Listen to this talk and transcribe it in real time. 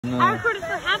No. I recorded for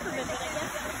half of it, but I guess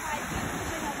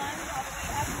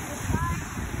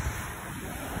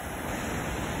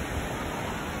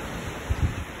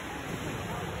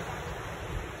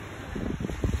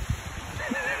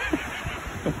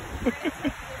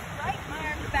right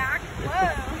arm back. Whoa.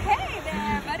 Hey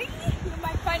there, buddy. You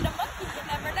might find a monkey, you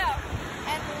never know.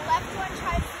 And the left one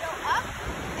tries to go up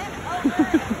and over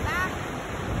and back.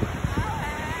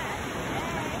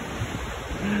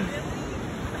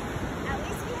 At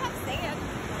least we have sand.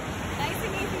 Nice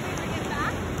and easy to bring it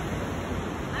back.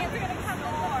 And we're going to come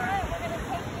over. We're going to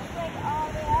take this leg all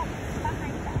the way up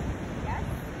behind us. Yes?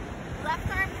 Left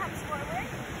arm comes forward.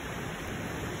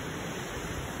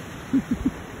 And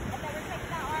then we're taking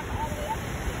that arm all the way up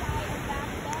to the side and back.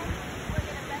 Then we're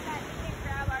going to bend that knee and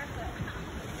grab our foot.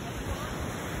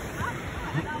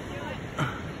 And I'll do it.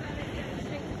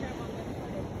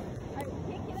 Alright,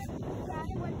 take it up to the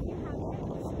side once you have it.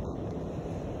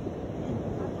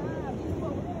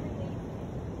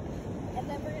 And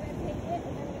then we're going to take it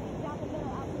and then we're going to down the middle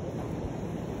out to the side.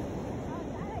 Oh,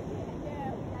 that I can't do.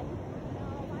 No,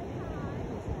 my time.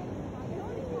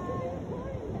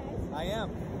 I am.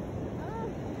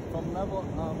 From level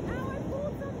Ow, I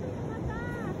pulled something in my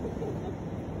back.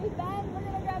 Hey, Ben, we're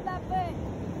going to grab that foot.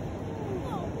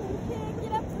 No, you can't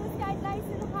get up to the sky nice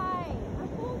and high. I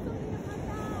pulled something in my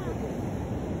back.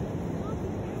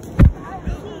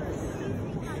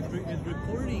 It's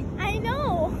recording. I know.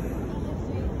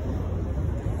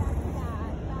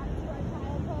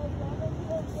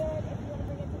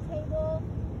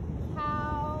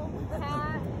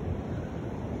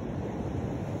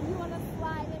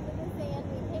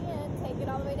 It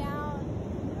all the way down.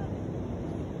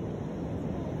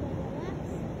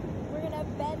 We're gonna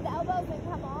bend the elbows and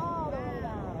come all the way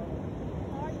down.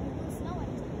 It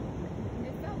snowing.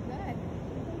 It felt good.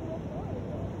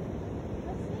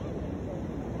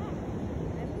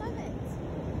 I love it.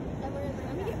 Then we're gonna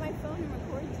let me get my phone and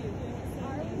record you.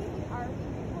 Are we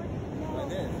recording? No. I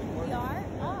did. We are?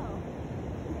 Oh.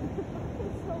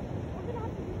 So we're gonna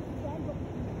have to do this again, but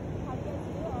how do you guys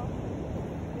feel?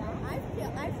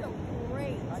 Yeah, I feel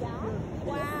great. Yeah?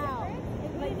 Wow.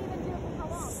 And we didn't even do it for how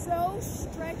long? So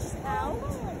stretched out.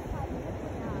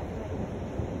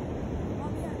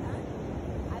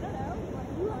 I don't know.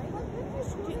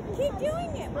 Keep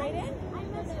doing it, Brayden. I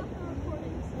messed up the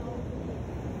recording, so.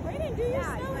 Brayden, do your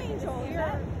snow angel.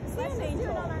 Your sand angel.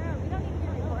 Do it on our own. We don't need to be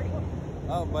recording.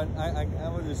 Oh, but I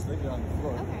was just leaving it on the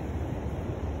floor. Okay.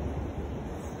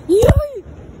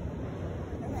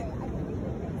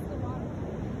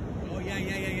 Oh, yeah.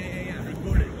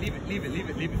 Record it. Leave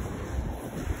it.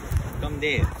 Come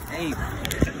there. Hey.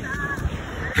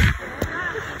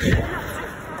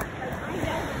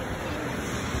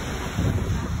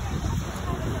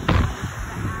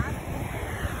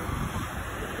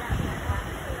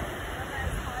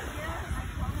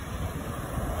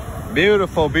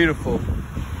 Beautiful.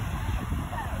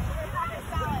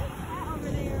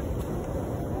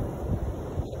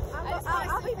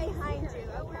 I'll be behind you.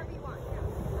 Wherever you want.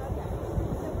 Okay.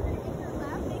 So we're going to get your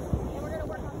left and we're going to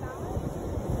work on balance.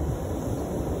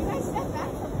 You guys step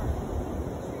back from her.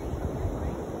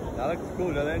 That looks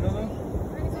cool, doesn't it, Nono?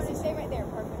 We're going to go stay right there.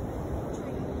 Perfect.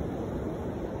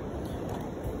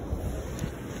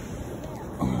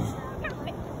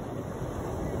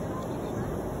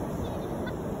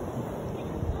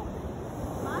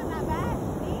 Mom, not bad.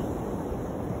 See?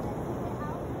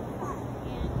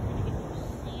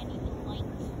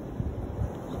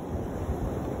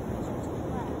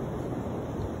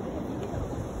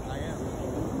 I am.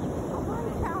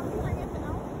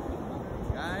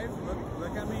 Guys,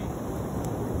 look at me.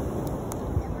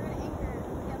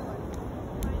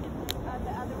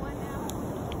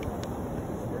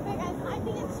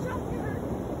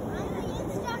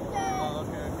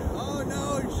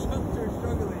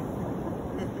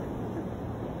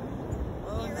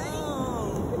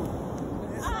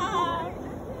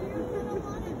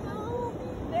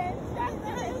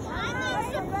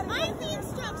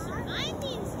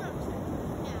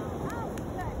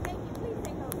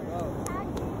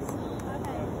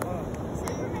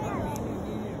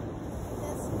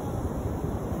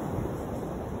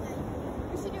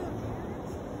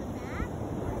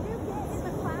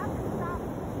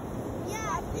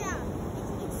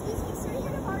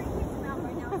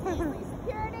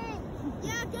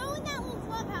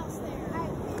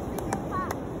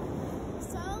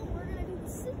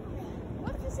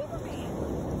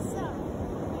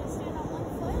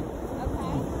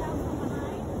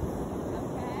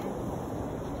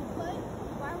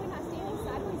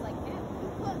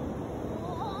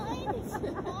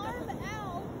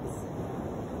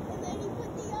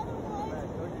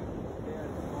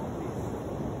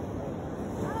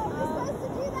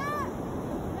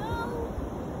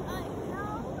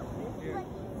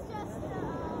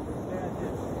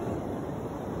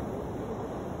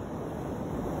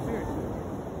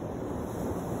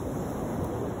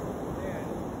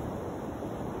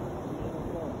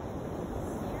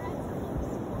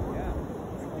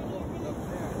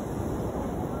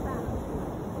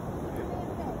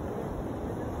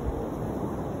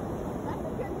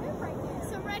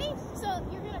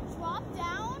 up,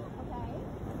 down. Okay.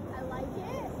 I like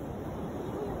it.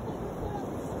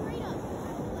 Straight up.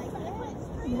 I like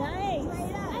it. Nice.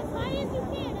 Straight up. As high as you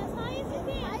can. As high as you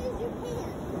can. As high as you can.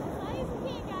 As high as you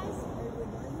can, guys.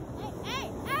 Hey,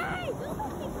 hey! Don't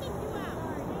let me kick you out.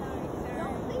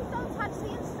 Please don't touch the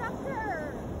instructor.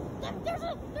 There's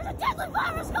a deadly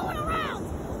virus going around.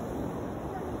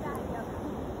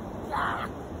 Ah!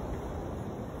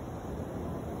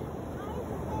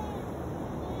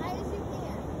 High as you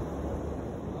can.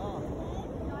 Oh.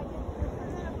 No, I didn't.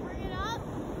 I'm gonna bring it up.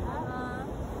 I don't know.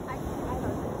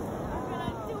 I'm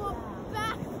gonna do a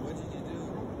back. What did you do?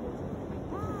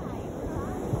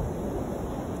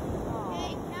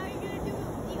 Okay, now you're gonna do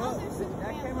the other Superman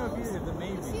That camera view pose. is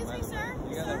amazing. Excuse by me, the way. sir?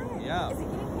 You gotta, Sir? yeah. Is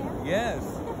it getting camera? Yes.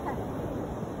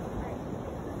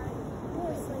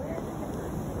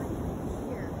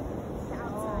 Here, the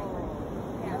outside.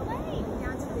 Yeah.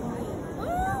 Down to the knee.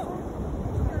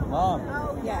 Mom.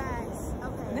 Oh, yes.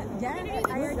 Okay. Yeah.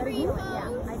 I already do it. Yeah.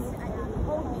 I need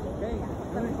hold me. Hey,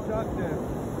 you instruct them.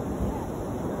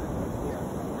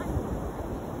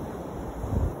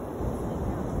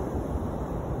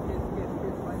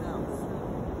 Kids right now.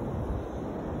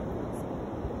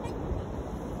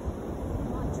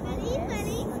 Steady,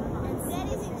 steady. And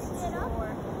steady, sit up.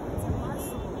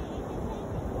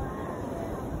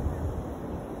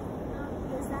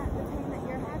 Is that the pain that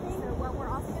you're having? So what we're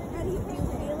also going to do, do you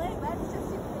feel it? Let's just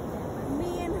do pigeon. Me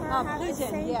and her have the pigeon,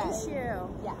 same yeah. issue.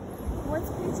 Yeah. What's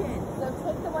pigeon? So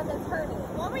take the one that's hurting.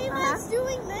 What were you guys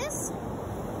doing this?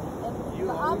 And You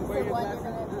the always wear opposite your one, you're glasses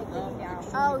going to take the knee down.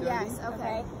 Oh, yes.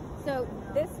 Okay. So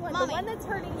this one, Mommy. the one that's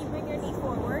hurting, you bring your knee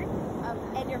forward,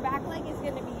 and your back leg is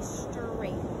going to be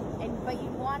straight. But you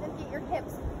want to get your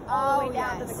hips all the way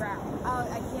down to the ground. Oh,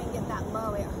 I can't get that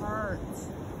low. It hurts.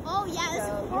 Oh, yeah. This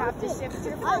So is you have to perfect. shift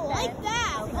your I foot like then.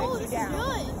 that. to Oh, put it's you down.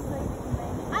 good.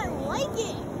 I like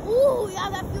it. Ooh, yeah,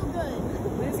 that feels good.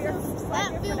 Move your, slide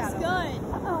That your foot feels out good.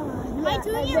 of Am I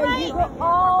doing it right?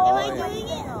 Oh, Am I yeah. doing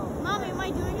it? Mommy, am I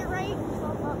doing it right?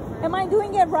 Am I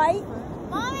doing it right?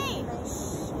 Mommy!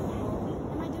 Shh.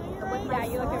 Am I doing it right? Yeah,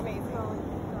 you look amazing.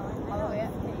 All the way up.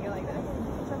 Okay, you're like this.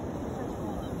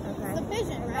 It's the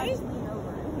pigeon, right?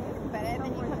 But then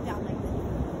you come down like this.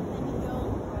 Then you go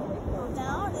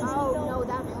down and then you Oh, go... no,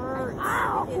 that hurts.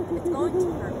 Ow! It's going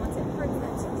to hurt. Once it hurts,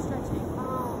 then start stretching.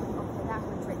 Oh, okay, that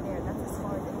hurts right there. That's as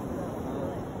far as it can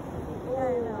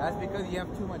go. That's because you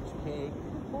have too much cake.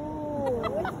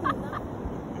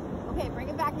 Okay, bring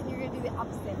it back and you're going to do the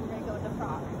opposite. You're going to go into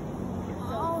frog.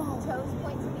 So toes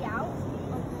point to the out.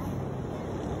 Okay.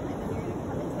 And then you're going to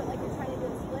come into it like you're trying to do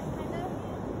a split, kind of.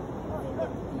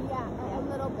 Yeah, a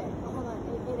little bit. Hold on,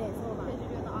 it is. Hold on. Because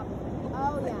you're doing the opposite.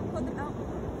 Oh, yeah. Put them out.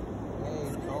 Hey,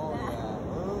 oh yeah.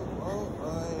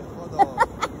 Hold on.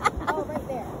 Oh, right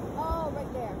there. Oh,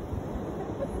 right there.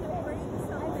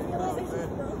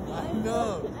 I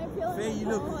know. I feel Faye, you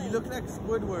look like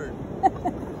Squidward.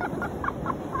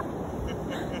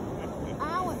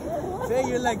 Ow. Faye,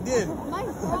 you're like this. My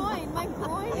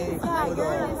groin Hey, is hold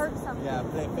on. hurt something. Yeah,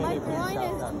 play. My groin stop,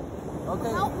 is, stop. Okay.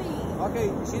 help me. Okay,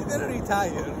 she's gonna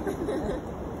retire.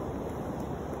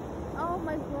 Oh,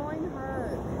 my groin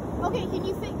hurts. Okay, can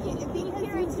you fit,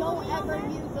 don't ever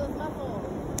use those muscles.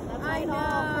 That's I right know.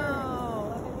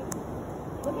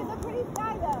 Look at the pretty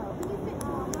sky, though. Can you fit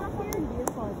how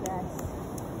beautiful is this?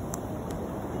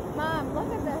 Mom, look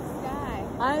at the sky.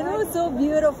 I know, it's so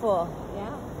beautiful.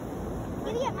 Yeah.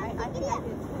 Giddy up, I giddy think I up.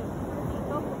 did too.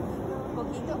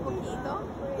 Poquito, poquito.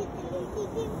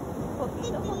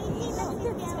 Poquito,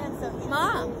 poquito.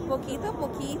 Mom, poquito,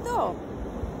 poquito.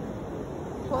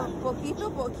 Poquito,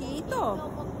 poquito.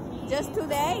 Just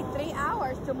today, 3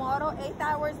 hours. Tomorrow, 8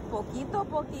 hours. Poquito,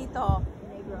 poquito.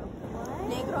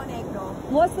 Negro, negro.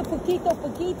 What's the poquito,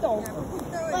 poquito?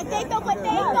 Potato,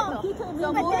 potato.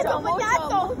 So Potato, mucho,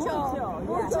 potato.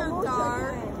 mucho,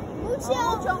 dark. Mucho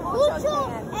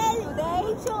Today,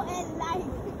 and life.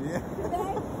 Yeah.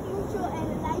 Mucho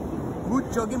and life.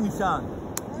 Mucho, give me some.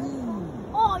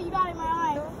 Oh, you got it in my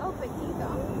eye. Oh, poquito.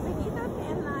 Poquito,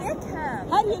 10 line.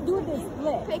 How do you do this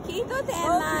split? Poquito, 10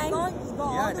 line.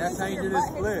 Yeah, that's how you do the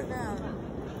split.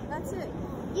 That's it.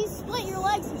 You split your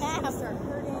legs in half.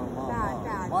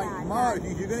 Ma,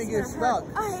 you're gonna get stuck.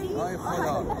 Oh, hold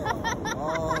on.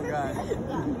 Oh, God.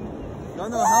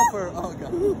 No, help her. Oh,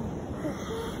 God.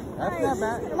 That's not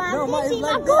bad. No, Ma, it's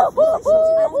like this.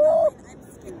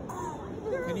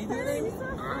 Can you do it?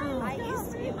 I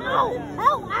used to be able Ow! to.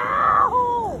 Ow!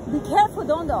 Ow! Be careful,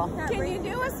 Dondo. Can you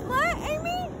do a split,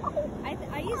 Amy? I used to.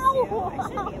 I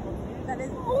should be able to. That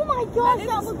is. Oh my gosh, That is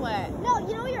that a was split. no.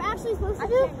 You know what you're actually supposed to I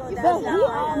do? can't go You're down. supposed But to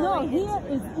here, no, here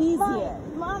is easier.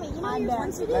 Mommy, you know what And you're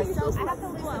then- supposed to do? You're supposed to I have to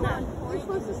loosen up. You're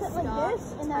supposed to sit like stop,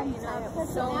 this, and then tighten up push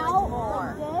so it much out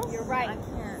more. like this. You're right. I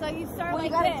can't. So you start Well,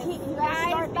 like you gotta this. keep, you gotta Guys,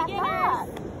 start back beginners. up.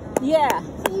 Yeah.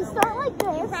 So you start like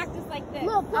You this. practice like this.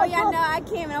 Look, Oh yeah, look. no, I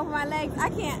can't even open my legs. I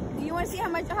can't. Do you want to see how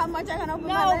much I can open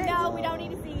my No, legs? no, we don't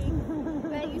need to see.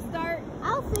 Then you start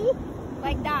I'll see.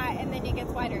 like that, and then it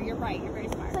gets wider. You're right. You're very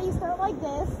smart. So you start like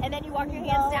this. And then you walk your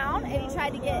hands down, and you try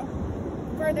to get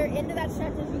further into that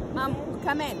stretch as you can.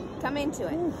 Come into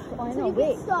it. Oof, oh, I So know. you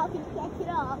Wait. can stop and pick it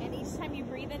up. And each time you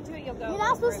breathe into it, you'll go. You're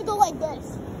not supposed to go like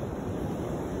this.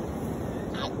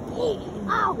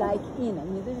 Ow! Like, you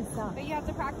didn't stop. But you have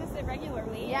to practice it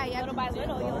regularly. Yeah, and you have little to by do it.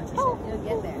 little, You'll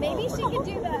get there. Maybe she could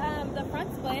do the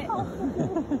front split.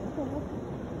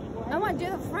 I want to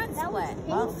do the front split.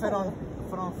 Mom, fit on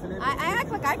Philip. I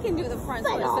act like I can do the front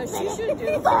split, so she should do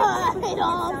the How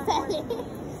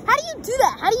do you do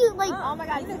that? How do you like? Oh my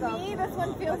God! To me, this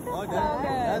one feels so Oh, good.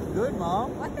 that's good,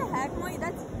 Mom. What the heck, Moy?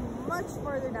 That's much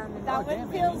further down than That that.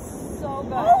 one feels so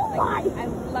good. Oh Like, I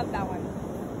love that one.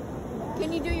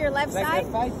 Can you do your left Like side?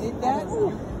 if I did that,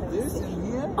 this in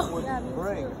here would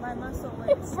break. My muscle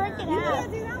It's freaking ass.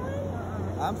 do that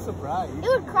one? I'm surprised. It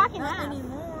would crack in half.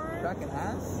 Cracking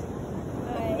ass?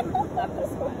 I love this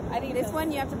one. I think This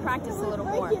one you have to practice a little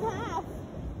more. Break in half.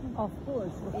 Of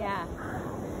course. Yeah.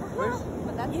 Where's,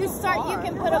 But that's You start. You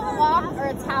can put a block or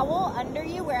a towel under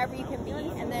you wherever you can be,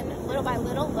 and then little by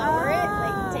little lower it,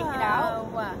 like take it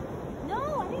out.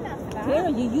 No, I didn't ask for that.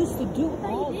 Tara, you used to do I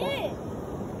all that. did.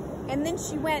 And then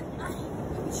she went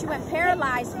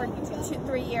paralyzed for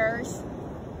 3 years.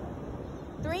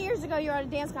 3 years ago, you were at a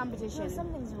dance competition.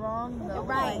 Something's wrong though.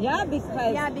 Right. Yeah,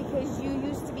 because Yeah, because you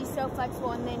used to be so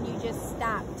flexible and then you just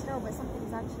stopped. No, but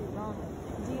something's actually wrong.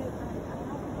 Do you,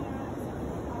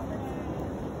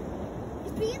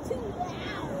 It's being too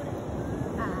loud.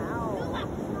 ow. Feel that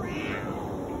crowd.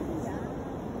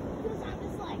 Because I'm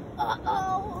just like,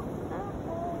 uh-oh.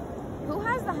 Who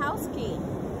has the house key?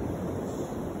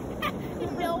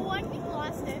 No one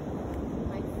lost it.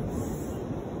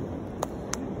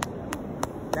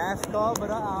 NASCAR, but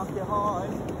alcohol.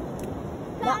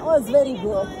 that was very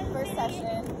good. First session.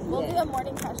 We'll do a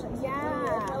morning session. Yeah.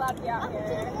 We're allowed to be out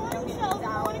here.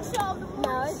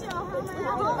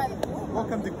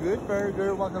 Welcome to Good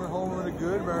Burger. Welcome home with a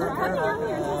Good Burger. Come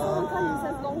here, someone comes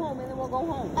and says go home and then we'll go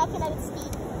home. How can I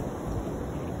speak?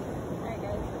 Alright,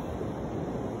 guys.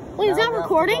 Wait, is that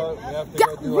recording? Really?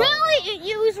 Really?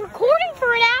 It was recording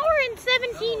for an hour and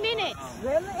 17 minutes.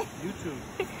 Really? YouTube.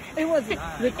 It was An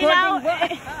recording hour,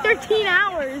 what? 13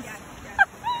 hours.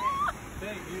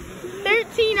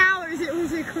 13 hours it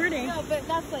was recording. No, but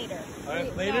that's later.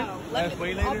 Alright, later? That's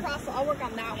way later? I'll work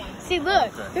on that one. See,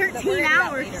 look, 13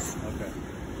 hours. Okay.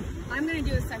 I'm going to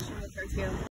do a session with her too.